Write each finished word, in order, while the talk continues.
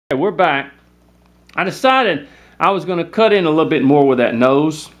we're back. I decided I was going to cut in a little bit more with that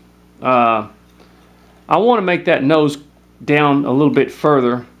nose. I want to make that nose down a little bit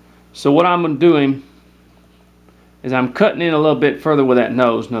further. So what I'm doing is I'm cutting in a little bit further with that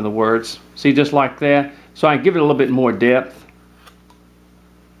nose, in other words. See, just like that. So I give it a little bit more depth.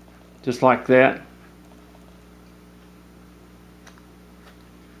 Just like that.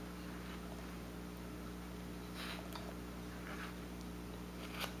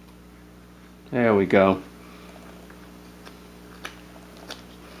 There we go.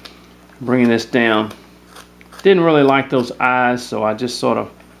 Bringing this down. Didn't really like those eyes, so I just sort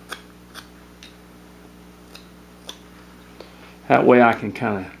of, that way I can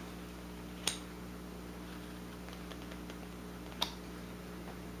kind of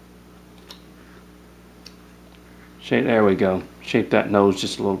shape. There we go. Shape that nose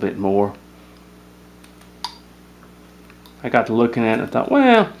just a little bit more. I got to looking at it and I thought,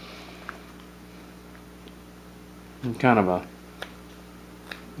 well, I'm kind of a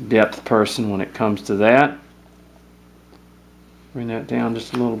depth person when it comes to that. Bring that down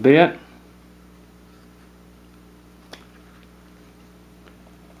just a little bit.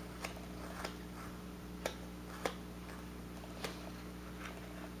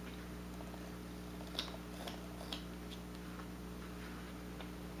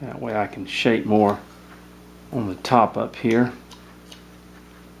 That way I can shape more on the top up here.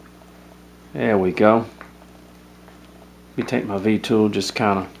 There we go. Let me take my V-tool, just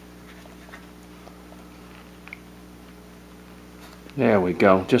kind of, there we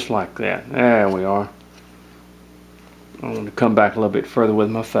go, just like that. There we are. I'm going to come back a little bit further with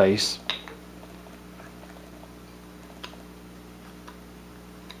my face.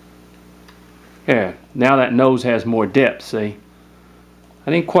 Yeah, now that nose has more depth, see?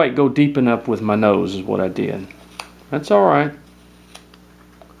 I didn't quite go deep enough with my nose is what I did. That's alright.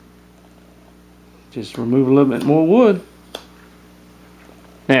 Just remove a little bit more wood.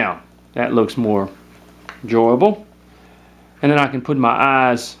 Now, that looks more enjoyable. And then I can put my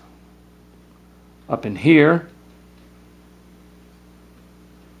eyes up in here.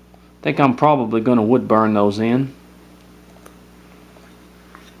 I think I'm probably going to wood burn those in.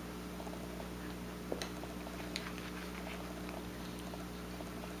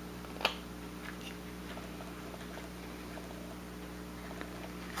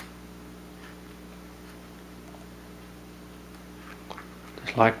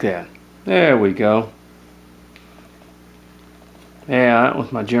 Like that. There we go. Yeah, that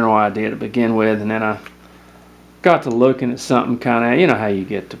was my general idea to begin with, and then I got to looking at something kind of, you know how you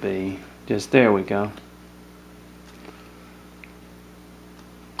get to be. Just there we go.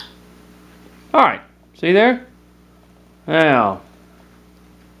 Alright, see there? Now,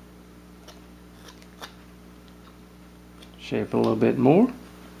 shape a little bit more.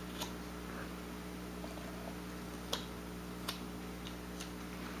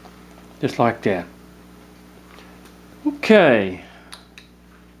 Just like that. Okay.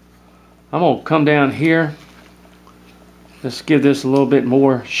 I'm going to come down here. Let's give this a little bit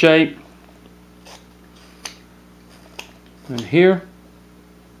more shape. And here.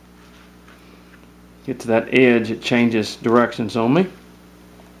 Get to that edge, it changes directions on me.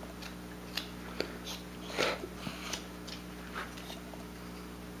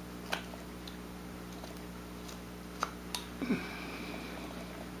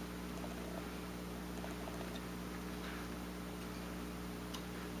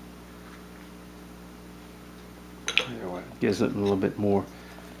 Gives it a little bit more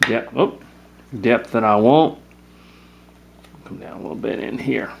depth. Oh, depth that I want. Come down a little bit in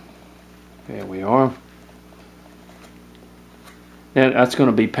here. There we are. And that's going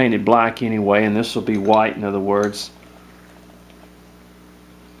to be painted black anyway, and this will be white, in other words.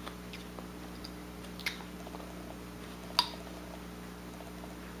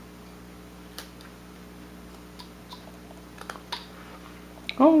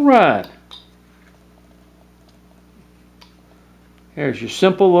 All right. Here's your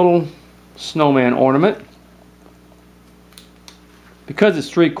simple little snowman ornament. Because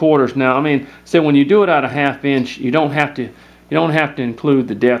it's 3/4 now, I mean, so when you do it at a 1/2 inch, you don't have to include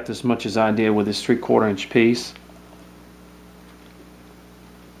the depth as much as I did with this 3/4 inch piece.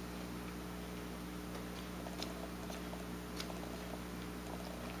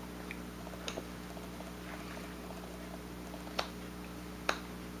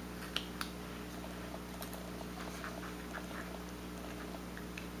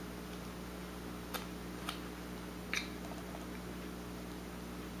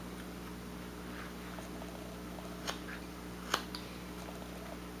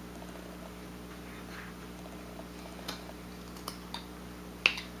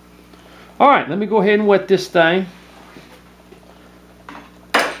 All right, let me go ahead and wet this thing.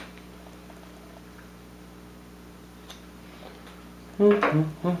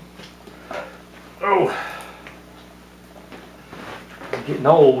 Oh, I'm getting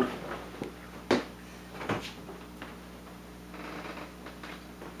old.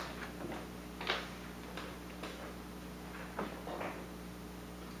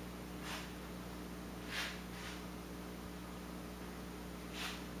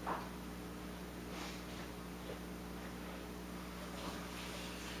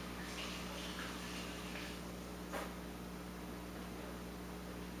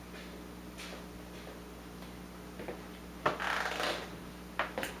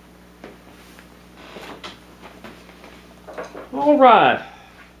 All right.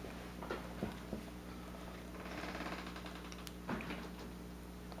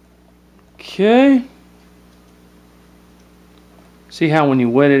 Okay. See how when you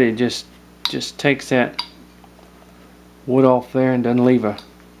wet it, it just takes that wood off there and doesn't leave a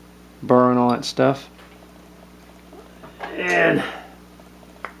burr and all that stuff. And a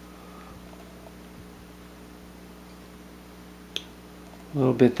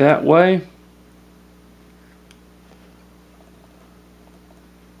little bit that way.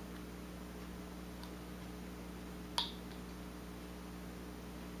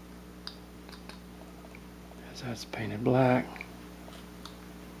 As that's painted black.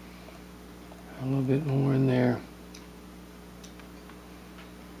 A little bit more in there.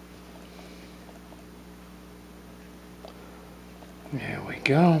 There we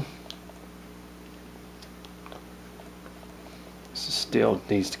go. This still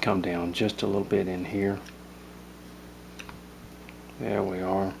needs to come down just a little bit in here. There we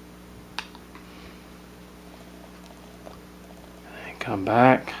are. And come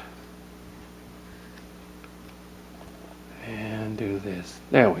back. And do this.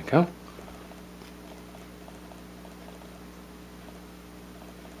 There we go.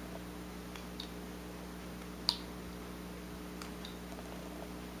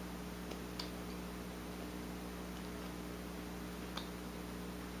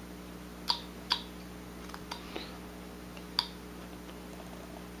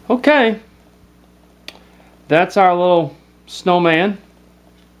 Okay, that's our little snowman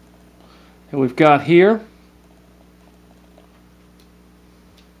that we've got here.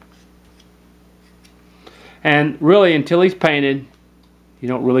 And really, until he's painted, you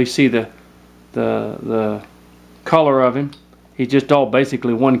don't really see the color of him. He's just all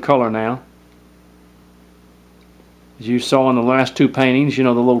basically one color now. As you saw in the last two paintings, you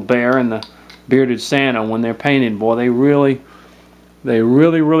know, the little bear and the bearded Santa, when they're painted, boy, they really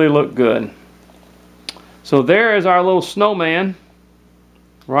look good. So there is our little snowman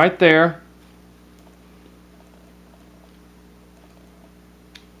right there.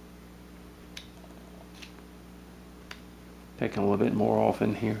 Taking a little bit more off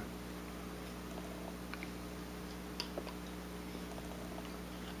in here.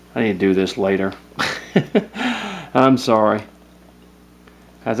 I need to do this later. I'm sorry.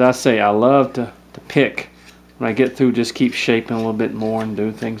 As I say, I love to pick. When I get through, just keep shaping a little bit more and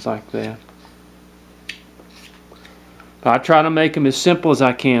do things like that. But I try to make them as simple as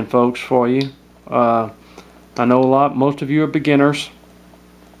I can, folks, for you. I know most of you are beginners.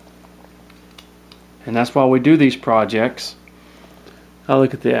 And that's why we do these projects. Oh,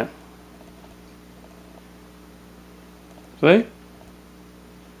 look at that. See?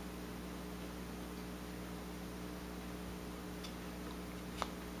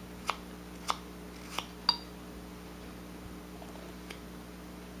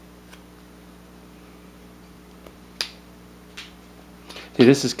 See,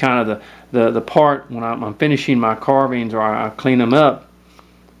 this is kind of the part when I'm finishing my carvings, or I clean them up.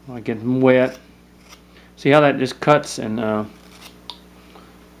 I get them wet. See how that just cuts and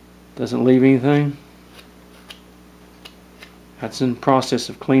doesn't leave anything? That's in the process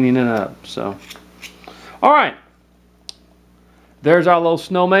of cleaning it up. So, all right. There's our little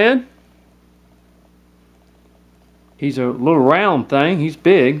snowman. He's a little round thing. He's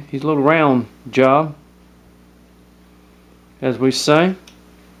big. He's a little round job, as we say.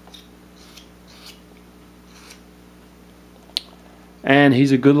 And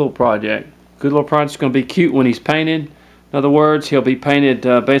he's a good little project. Good little project's going to be cute when he's painted. In other words, he'll be painted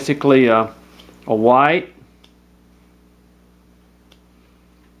basically a white.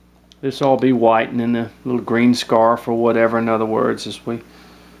 This will all be white, and then the little green scarf or whatever. In other words,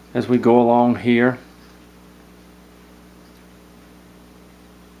 as we go along here.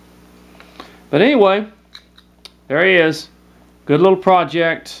 But anyway, there he is. Good little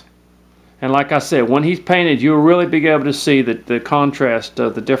project. And like I said, when he's painted, you'll really be able to see the contrast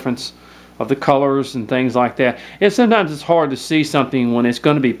of the difference of the colors and things like that. And sometimes it's hard to see something when it's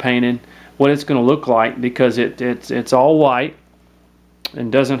going to be painted, what it's going to look like, because it's all white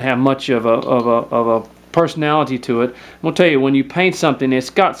and doesn't have much of a personality to it. I'm gonna tell you, when you paint something, it's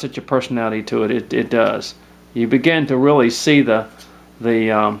got such a personality to it. It does. You begin to really see the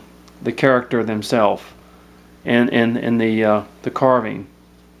character themselves and the carving,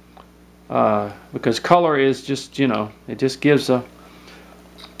 because color is just, you know, it just gives a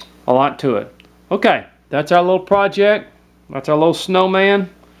lot to it. Okay, that's our little project. That's our little snowman.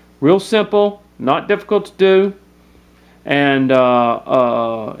 Real simple, not difficult to do, and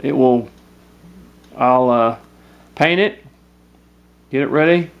I'll paint it, get it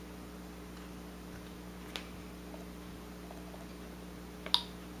ready.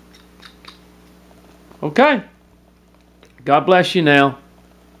 Okay. God bless you now.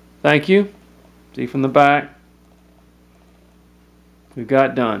 Thank you. See from the back. We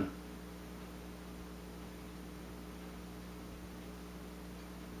got done.